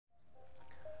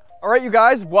All right, you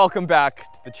guys, welcome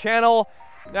back to the channel.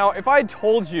 Now, if I had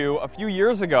told you a few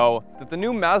years ago that the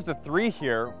new Mazda 3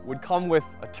 here would come with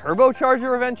a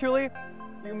turbocharger eventually,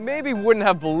 you maybe wouldn't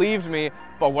have believed me,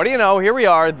 but what do you know, here we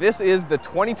are. This is the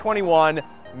 2021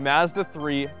 Mazda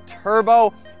 3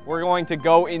 Turbo. We're going to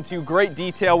go into great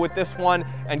detail with this one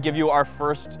and give you our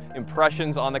first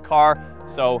impressions on the car.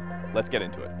 So let's get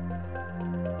into it.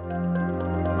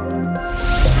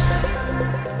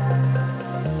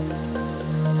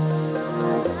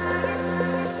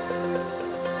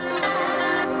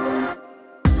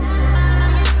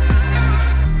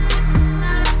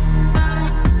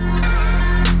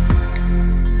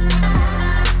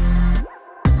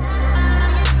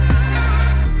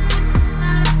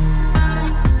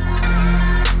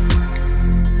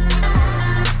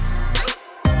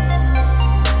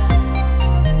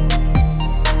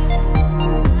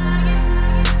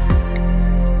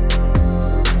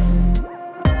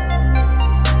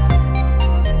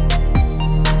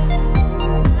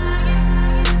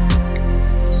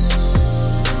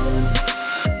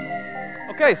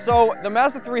 Okay, so the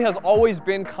Mazda 3 has always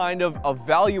been kind of a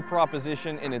value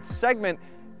proposition in its segment,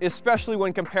 especially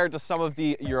when compared to some of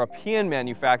the European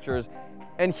manufacturers.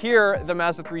 And here, the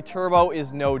Mazda 3 Turbo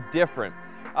is no different.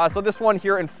 So this one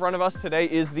here in front of us today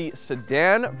is the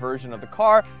sedan version of the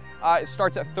car. It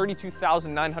starts at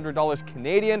 $32,900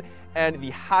 Canadian, and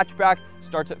the hatchback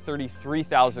starts at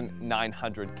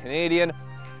 $33,900 Canadian.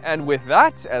 And with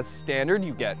that, as standard,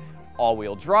 you get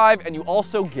all-wheel drive, and you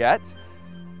also get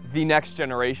the next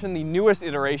generation, the newest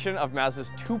iteration of Mazda's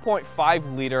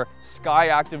 2.5-liter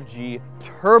Skyactiv G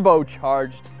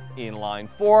turbocharged inline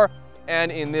 4.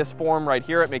 And in this form right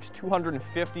here, it makes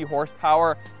 250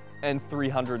 horsepower and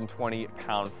 320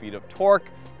 pound-feet of torque.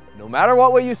 No matter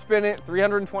what way you spin it,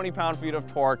 320 pound-feet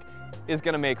of torque is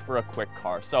gonna make for a quick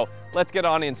car. So let's get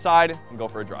on inside and go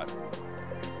for a drive.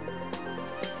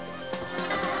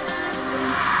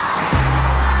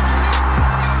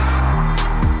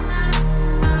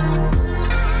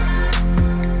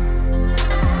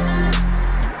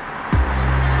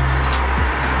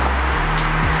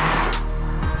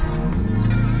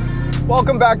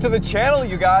 Welcome back to the channel,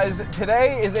 you guys.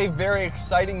 Today is a very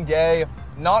exciting day,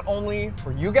 not only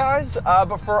for you guys,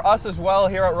 but for us as well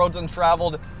here at Roads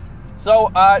Untraveled. So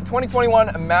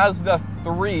 2021 Mazda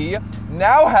 3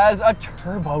 now has a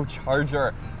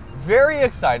turbocharger. Very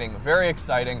exciting, very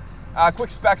exciting.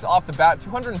 Quick specs off the bat,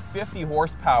 250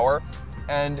 horsepower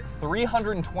and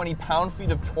 320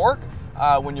 pound-feet of torque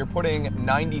when you're putting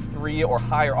 93 or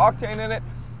higher octane in it.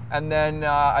 And then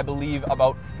I believe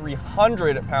about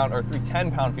 300 pound or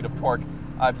 310 pound-feet of torque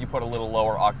if you put a little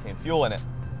lower octane fuel in it.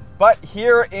 But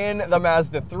here in the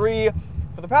Mazda 3,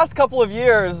 for the past couple of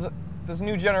years, this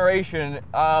new generation,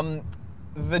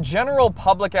 the general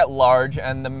public at large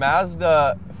and the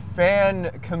Mazda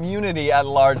fan community at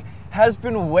large has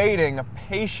been waiting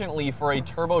patiently for a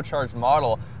turbocharged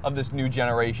model of this new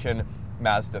generation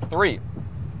Mazda 3.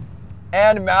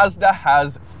 And Mazda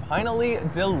has finally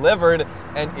delivered,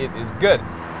 and it is good.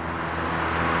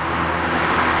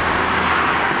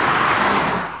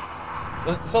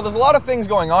 So there's a lot of things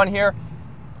going on here.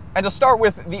 And to start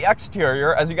with, the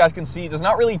exterior, as you guys can see, does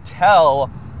not really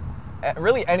tell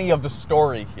really any of the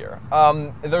story here.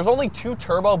 There's only 2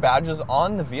 turbo badges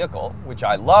on the vehicle, which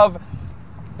I love.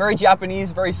 Very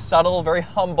Japanese, very subtle, very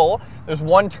humble. There's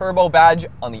 1 turbo badge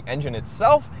on the engine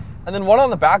itself, and then 1 on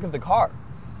the back of the car.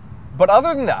 But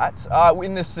other than that,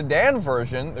 in this sedan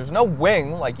version, there's no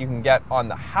wing like you can get on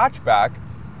the hatchback.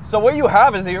 So what you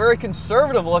have is a very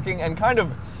conservative looking and kind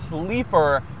of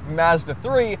sleeper Mazda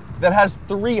 3 that has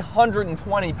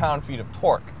 320 pound-feet of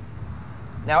torque.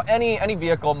 Now, any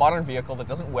vehicle, modern vehicle that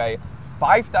doesn't weigh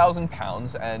 5,000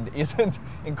 pounds and isn't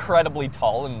incredibly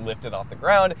tall and lifted off the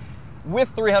ground, with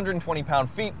 320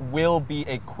 pound-feet will be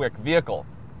a quick vehicle.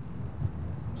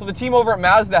 So the team over at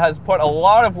Mazda has put a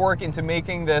lot of work into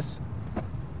making this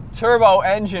turbo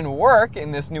engine work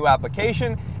in this new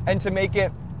application and to make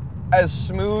it as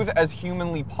smooth as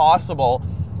humanly possible.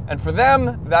 And for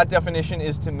them, that definition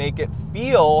is to make it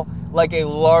feel like a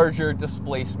larger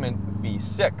displacement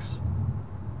V6,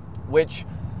 which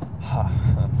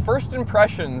first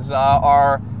impressions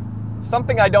are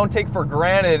something I don't take for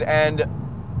granted, and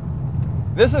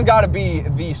this has got to be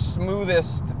the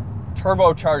smoothest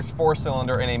turbocharged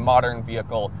 4-cylinder in a modern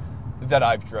vehicle that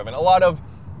I've driven. A lot of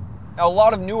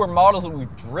newer models that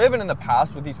we've driven in the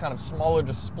past with these kind of smaller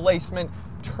displacement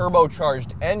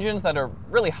turbocharged engines that are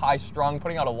really high strung,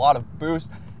 putting out a lot of boost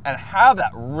and have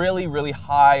that really, really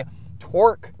high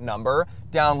torque number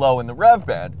down low in the rev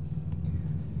band.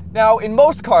 Now, in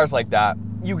most cars like that,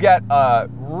 you get a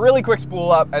really quick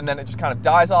spool up, and then it just kind of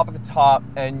dies off at the top,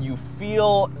 and you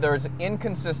feel there's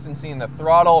inconsistency in the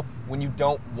throttle when you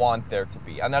don't want there to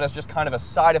be. And that is just kind of a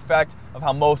side effect of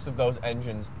how most of those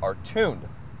engines are tuned.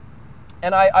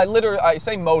 And I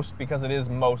say most because it is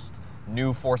most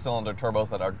new 4-cylinder turbos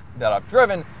that I've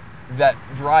driven that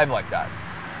drive like that.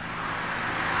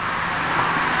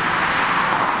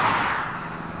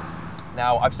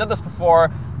 Now, I've said this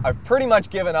before, I've pretty much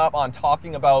given up on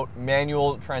talking about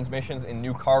manual transmissions in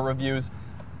new car reviews.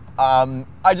 I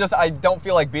don't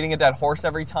feel like beating a dead horse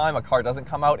every time a car doesn't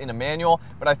come out in a manual,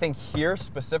 but I think here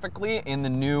specifically in the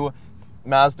new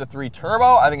Mazda 3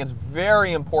 Turbo, I think it's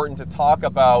very important to talk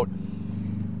about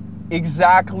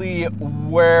exactly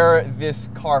where this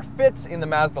car fits in the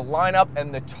Mazda lineup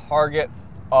and the target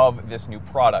of this new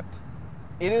product.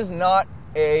 It is not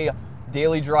a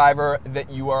daily driver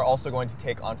that you are also going to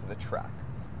take onto the track.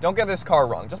 Don't get this car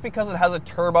wrong. Just because it has a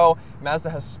turbo, Mazda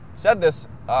has said this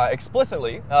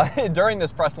explicitly during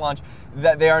this press launch,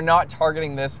 that they are not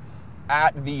targeting this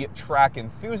at the track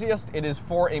enthusiast. It is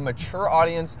for a mature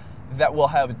audience that will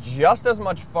have just as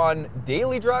much fun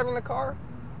daily driving the car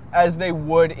as they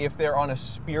would if they're on a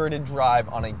spirited drive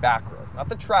on a back road. Not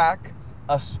the track,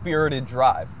 a spirited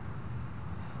drive.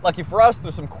 Lucky for us,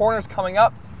 there's some corners coming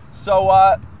up,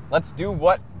 so let's do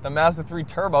what the Mazda 3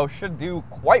 Turbo should do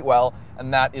quite well,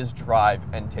 and that is drive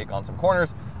and take on some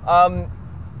corners.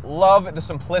 Love the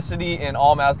simplicity in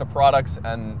all Mazda products,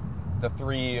 and the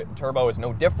 3 Turbo is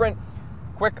no different.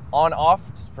 Quick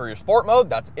on-off for your sport mode,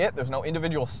 that's it. There's no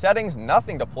individual settings,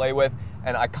 nothing to play with,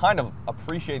 and I kind of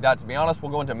appreciate that, to be honest.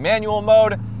 We'll go into manual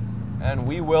mode, and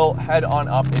we will head on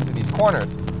up into these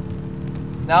corners.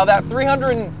 Now, that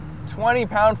 320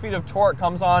 pound-feet of torque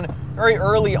comes on very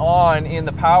early on in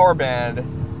the power band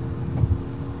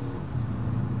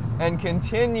and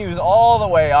continues all the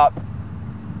way up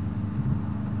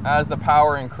as the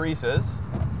power increases.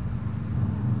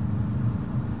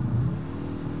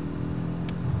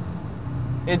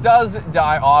 It does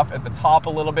die off at the top a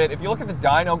little bit. If you look at the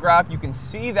dyno graph, you can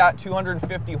see that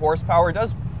 250 horsepower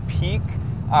does peak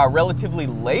relatively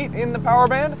late in the power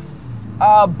band,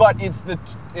 but it's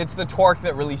the torque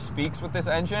that really speaks with this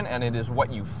engine, and it is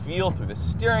what you feel through the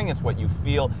steering, it's what you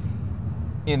feel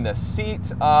in the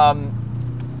seat,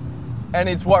 and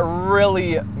it's what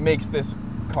really makes this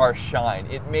car shine.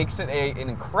 It makes it an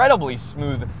incredibly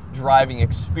smooth driving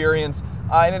experience,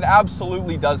 and it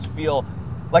absolutely does feel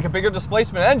like a bigger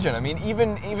displacement engine. I mean,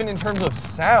 even in terms of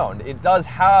sound, it does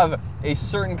have a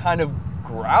certain kind of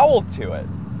growl to it.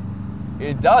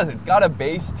 It does. It's got a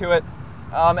bass to it.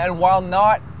 And while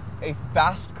not a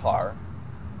fast car,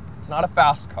 it's not a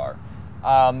fast car.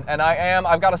 And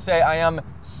I've got to say, I am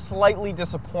slightly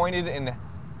disappointed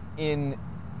in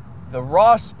the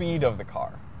raw speed of the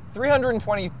car.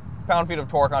 320 pound-feet of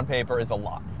torque on paper is a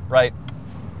lot, right?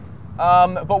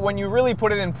 But when you really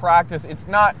put it in practice, it's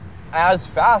not as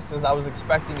fast as I was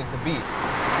expecting it to be.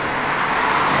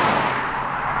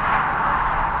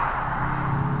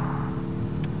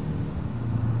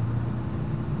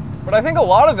 But I think a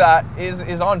lot of that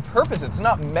is on purpose. It's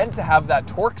not meant to have that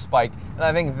torque spike, and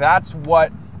I think that's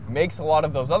what makes a lot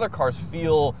of those other cars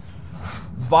feel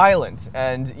violent,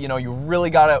 and you know, you really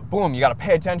gotta, boom, you gotta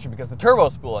pay attention because the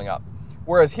turbo's spooling up.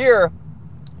 Whereas here,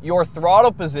 your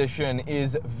throttle position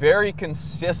is very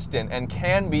consistent and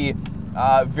can be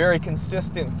very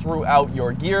consistent throughout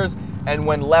your gears, and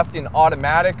when left in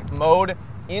automatic mode,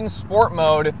 in sport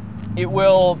mode, it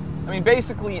will, I mean,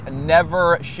 basically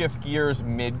never shift gears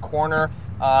mid-corner,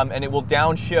 and it will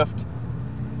downshift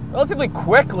relatively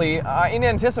quickly in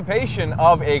anticipation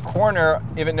of a corner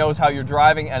if it knows how you're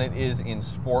driving and it is in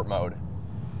sport mode.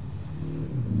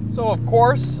 So of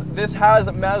course, this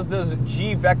has Mazda's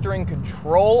G vectoring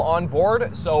control on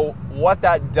board, so what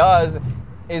that does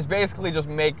is basically just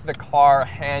make the car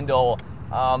handle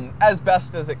as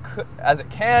best as it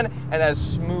can and as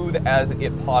smooth as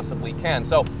it possibly can.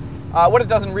 So what it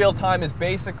does in real time is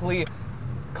basically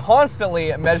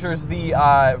constantly measures the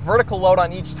vertical load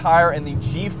on each tire and the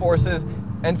G-forces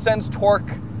and sends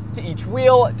torque to each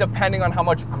wheel depending on how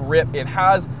much grip it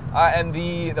has. And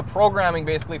the programming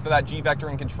basically for that G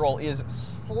vectoring control is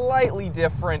slightly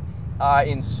different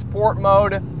in sport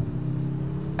mode,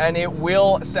 and it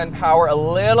will send power a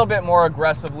little bit more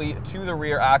aggressively to the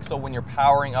rear axle when you're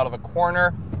powering out of a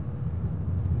corner.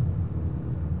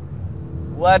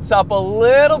 Lets up a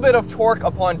little bit of torque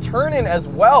upon turn-in as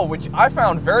well, which I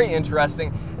found very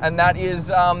interesting, and that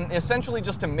is essentially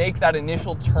just to make that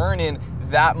initial turn-in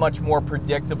that much more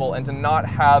predictable and to not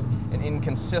have an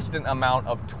inconsistent amount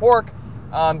of torque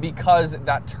because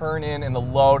that turn-in and the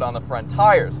load on the front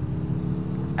tires.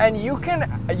 And you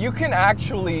can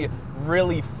actually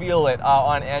really feel it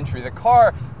on entry. The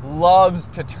car loves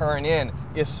to turn in,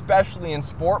 especially in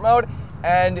sport mode,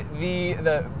 and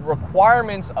the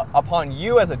requirements upon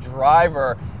you as a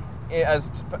driver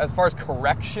as far as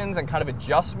corrections and kind of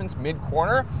adjustments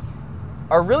mid-corner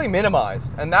are really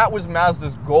minimized. And that was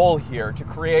Mazda's goal here, to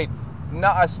create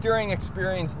a steering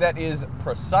experience that is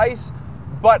precise,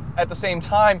 but at the same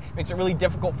time makes it really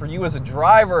difficult for you as a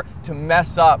driver to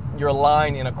mess up your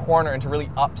line in a corner and to really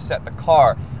upset the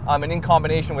car. And in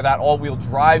combination with that all-wheel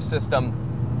drive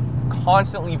system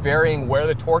constantly varying where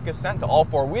the torque is sent to all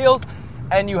four wheels,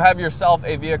 and you have yourself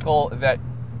a vehicle that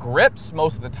grips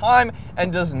most of the time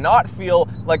and does not feel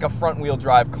like a front-wheel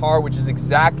drive car, which is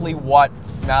exactly what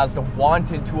Mazda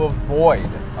wanted to avoid,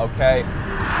 okay?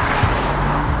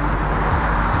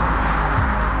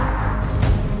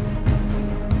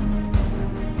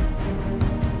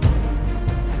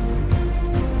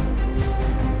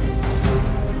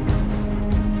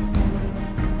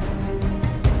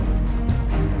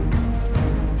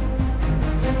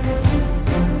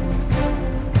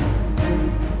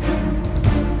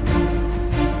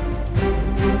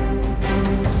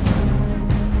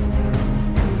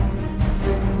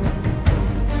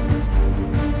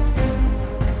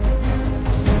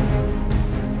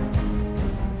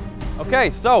 Okay,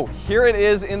 so here it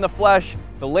is in the flesh,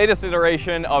 the latest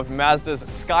iteration of Mazda's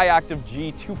Skyactiv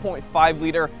G 2.5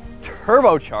 liter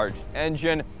turbocharged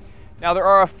engine. Now there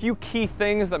are a few key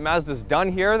things that Mazda's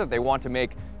done here that they want to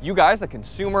make you guys, the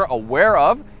consumer, aware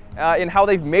of in how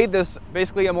they've made this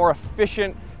basically a more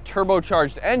efficient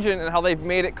turbocharged engine, and how they've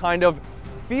made it kind of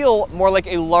feel more like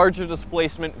a larger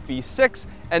displacement V6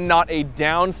 and not a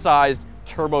downsized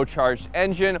turbocharged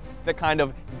engine that kind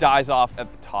of dies off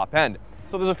at the top end.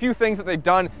 So there's a few things that they've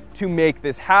done to make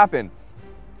this happen.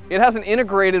 It has an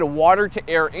integrated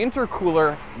water-to-air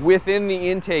intercooler within the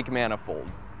intake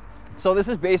manifold. So this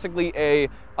is basically a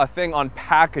thing on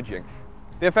packaging.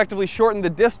 They effectively shorten the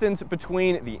distance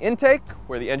between the intake,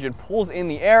 where the engine pulls in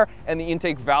the air, and the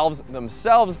intake valves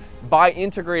themselves by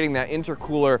integrating that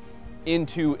intercooler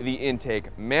into the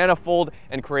intake manifold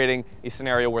and creating a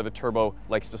scenario where the turbo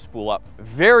likes to spool up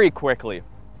very quickly.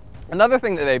 Another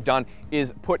thing that they've done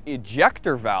is put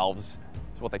ejector valves,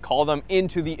 is what they call them,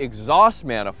 into the exhaust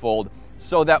manifold,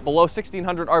 so that below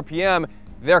 1600 RPM,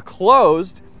 they're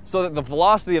closed so that the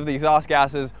velocity of the exhaust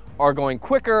gases are going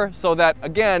quicker, so that,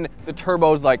 again, the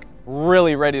turbo's like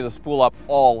really ready to spool up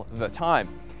all the time.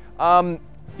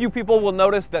 Few people will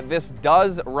notice that this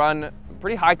does run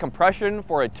pretty high compression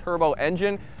for a turbo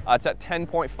engine. It's at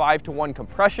 10.5 to 1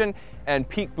 compression, and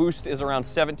peak boost is around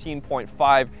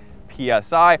 17.5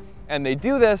 PSI. And they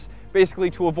do this basically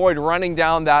to avoid running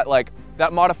down that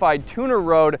modified tuner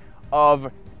road of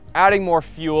adding more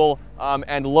fuel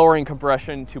and lowering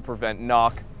compression to prevent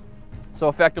knock. So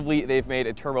effectively, they've made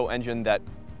a turbo engine that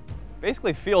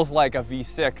basically feels like a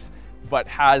V6, but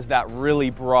has that really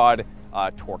broad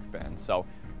torque band. So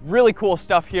really cool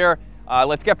stuff here.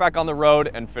 Let's get back on the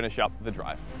road and finish up the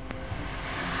drive.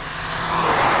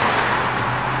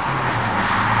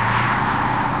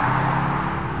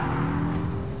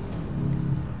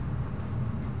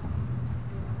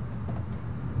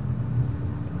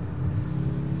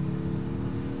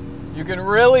 You can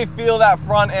really feel that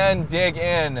front end dig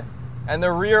in, and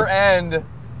the rear end,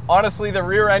 honestly, the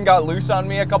rear end got loose on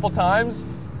me a couple times.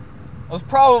 It was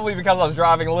probably because I was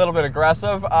driving a little bit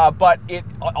aggressive, but it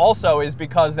also is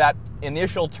because that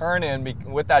initial turn in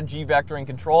with that G vectoring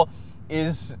control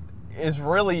is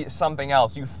really something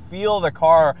else. You feel the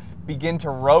car begin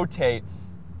to rotate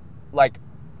like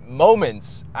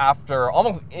moments after,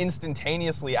 almost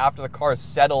instantaneously after the car is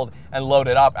settled and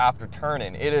loaded up after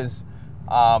turn-in. It is,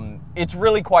 it's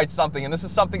really quite something, and this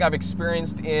is something I've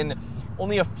experienced in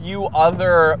only a few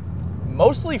other,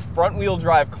 mostly front-wheel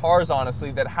drive cars,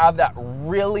 honestly, that have that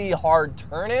really hard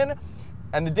turn-in.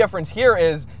 And the difference here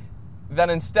is that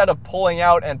instead of pulling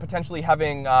out and potentially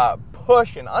having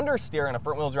push and understeer in a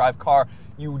front-wheel drive car,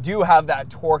 you do have that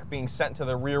torque being sent to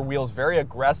the rear wheels very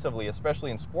aggressively,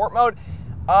 especially in sport mode,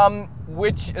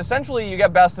 which essentially you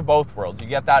get best of both worlds. You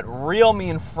get that real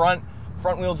mean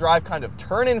front-wheel drive kind of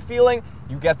turn-in feeling,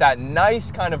 you get that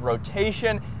nice kind of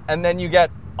rotation, and then you get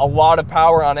a lot of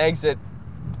power on exit,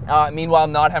 meanwhile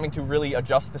not having to really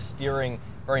adjust the steering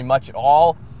very much at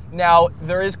all. Now,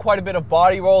 there is quite a bit of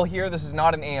body roll here. This is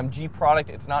not an AMG product,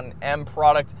 it's not an M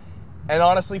product, and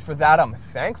honestly for that I'm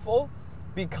thankful,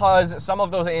 because some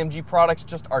of those AMG products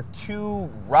just are too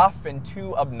rough and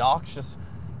too obnoxious,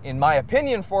 in my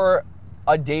opinion, for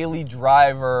a daily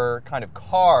driver kind of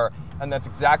car, and that's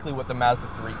exactly what the Mazda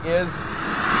 3 is.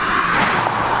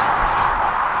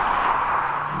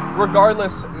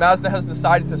 Regardless, Mazda has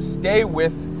decided to stay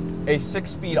with a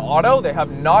 6-speed auto. They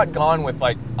have not gone with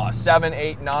like a 7,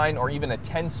 8, 9, or even a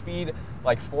 10-speed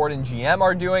like Ford and GM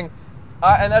are doing.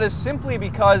 And that is simply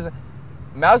because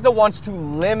Mazda wants to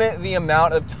limit the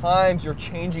amount of times you're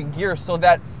changing gears so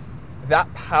that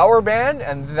that power band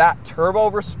and that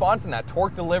turbo response and that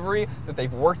torque delivery that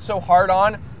they've worked so hard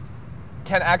on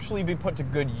can actually be put to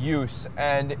good use.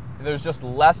 And there's just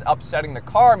less upsetting the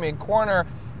car mid-corner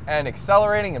and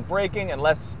accelerating and braking, and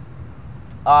less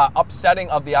upsetting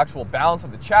of the actual balance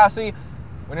of the chassis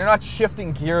when you're not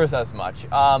shifting gears as much.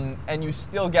 And you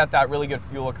still get that really good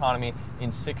fuel economy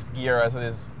in 6th gear, as it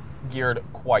is geared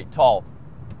quite tall.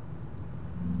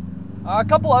 A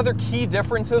couple other key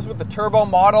differences with the turbo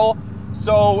model.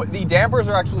 So the dampers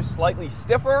are actually slightly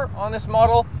stiffer on this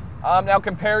model. Now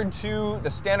compared to the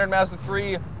standard Mazda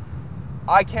 3,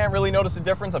 I can't really notice a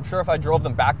difference. I'm sure if I drove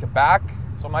them back to back,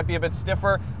 so it might be a bit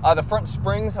stiffer. The front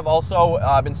springs have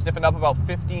also been stiffened up about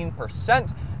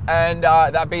 15%, and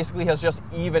that basically has just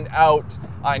evened out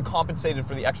and compensated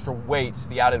for the extra weight,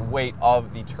 the added weight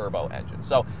of the turbo engine.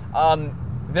 So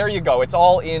there you go. It's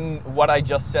all in what I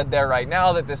just said there right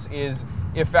now, that this is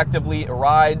effectively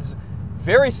rides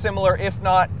very similar, if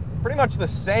not pretty much the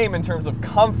same in terms of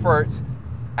comfort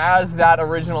as that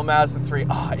original Mazda 3.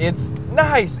 Oh, it's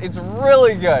nice. It's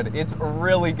really good. It's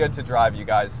really good to drive, you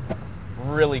guys.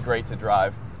 Really great to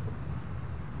drive.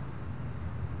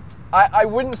 I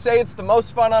wouldn't say it's the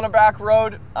most fun on a back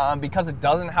road because it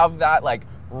doesn't have that like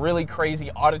really crazy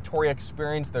auditory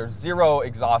experience. There's zero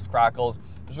exhaust crackles.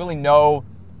 There's really no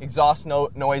exhaust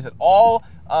noise at all,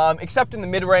 except in the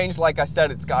mid-range. Like I said,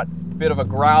 it's got a bit of a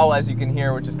growl, as you can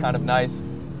hear, which is kind of nice.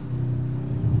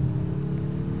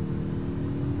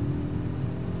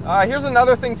 Here's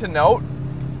another thing to note,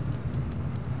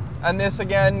 and this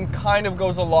again kind of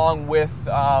goes along with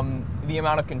the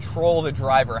amount of control the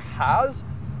driver has,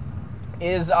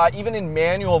 is even in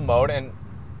manual mode, and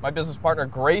my business partner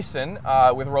Grayson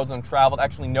with Roads Untraveled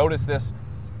actually noticed this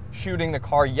shooting the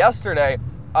car yesterday.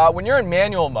 When you're in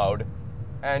manual mode,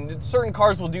 and certain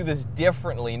cars will do this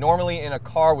differently. Normally in a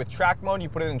car with track mode, you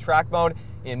put it in track mode.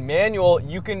 In manual,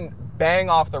 you can bang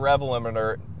off the rev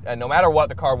limiter, and no matter what,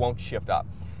 the car won't shift up.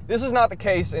 This is not the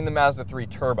case in the Mazda 3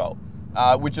 Turbo,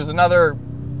 which is another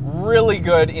really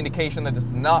good indication that it's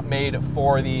not made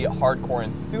for the hardcore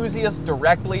enthusiast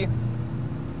directly,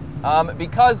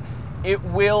 because it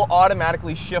will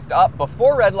automatically shift up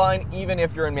before redline even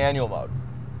if you're in manual mode.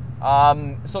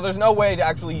 So there's no way to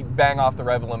actually bang off the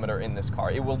rev limiter in this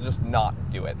car. It will just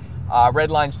not do it.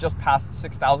 Redline's just past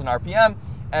 6,000 RPM,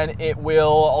 and it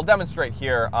will, I'll demonstrate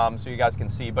here so you guys can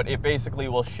see, but it basically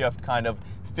will shift kind of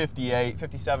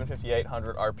 57,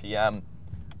 5800 RPM,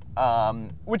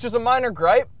 which is a minor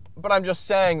gripe, but I'm just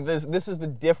saying this is the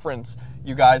difference,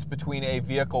 you guys, between a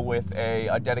vehicle with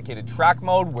a dedicated track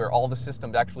mode where all the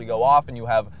systems actually go off and you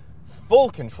have full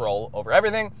control over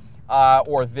everything,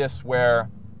 or this where,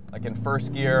 like in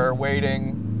first gear,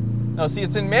 waiting. No, see,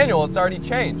 it's in manual, it's already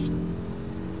changed.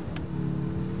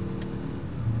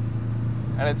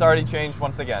 And it's already changed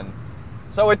once again.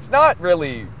 So it's not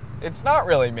really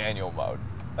manual mode.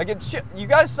 Like you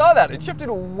guys saw that, it shifted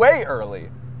way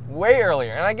earlier.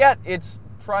 And I get it's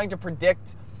trying to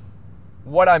predict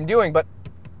what I'm doing, but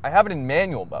I have it in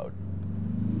manual mode.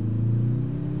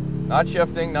 Not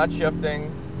shifting.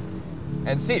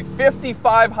 And see,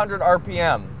 5,500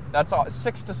 RPM. That's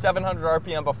 600 to 700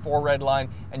 RPM before redline,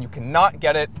 and you cannot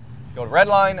get it to go to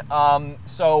redline.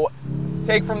 So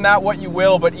take from that what you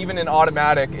will, but even in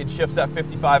automatic, it shifts at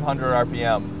 5,500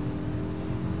 RPM.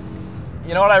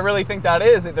 You know what I really think that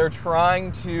is? They're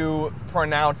trying to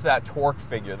pronounce that torque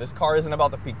figure. This car isn't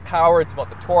about the peak power, it's about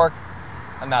the torque,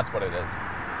 and that's what it is.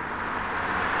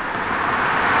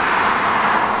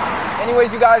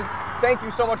 Anyways, you guys, thank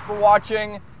you so much for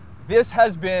watching. This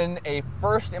has been a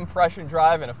first impression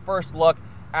drive and a first look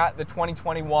at the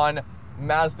 2021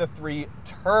 Mazda 3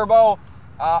 Turbo.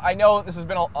 I know this has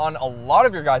been on a lot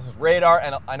of your guys' radar,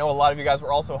 and I know a lot of you guys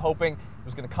were also hoping it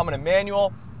was going to come in a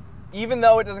manual. Even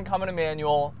though it doesn't come in a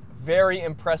manual, very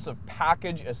impressive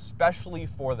package, especially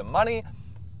for the money.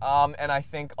 And I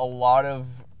think a lot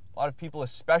of people,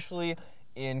 especially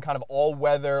in kind of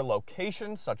all-weather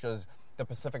locations such as the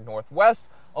Pacific Northwest,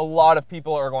 a lot of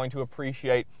people are going to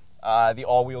appreciate the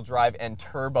all-wheel drive and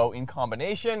turbo in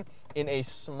combination in a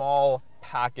small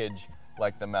package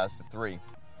like the Mazda 3.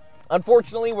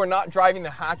 Unfortunately, we're not driving the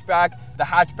hatchback. The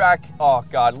hatchback, oh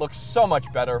God, looks so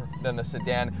much better than the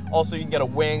sedan. Also, you can get a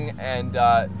wing and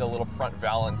the little front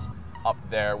valance up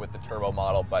there with the turbo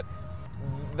model, but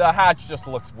the hatch just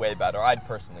looks way better. I'd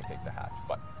personally take the hatch,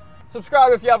 but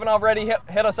Subscribe if you haven't already.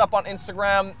 Hit us up on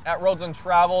Instagram at Roads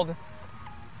Untraveled.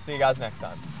 See you guys next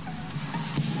time.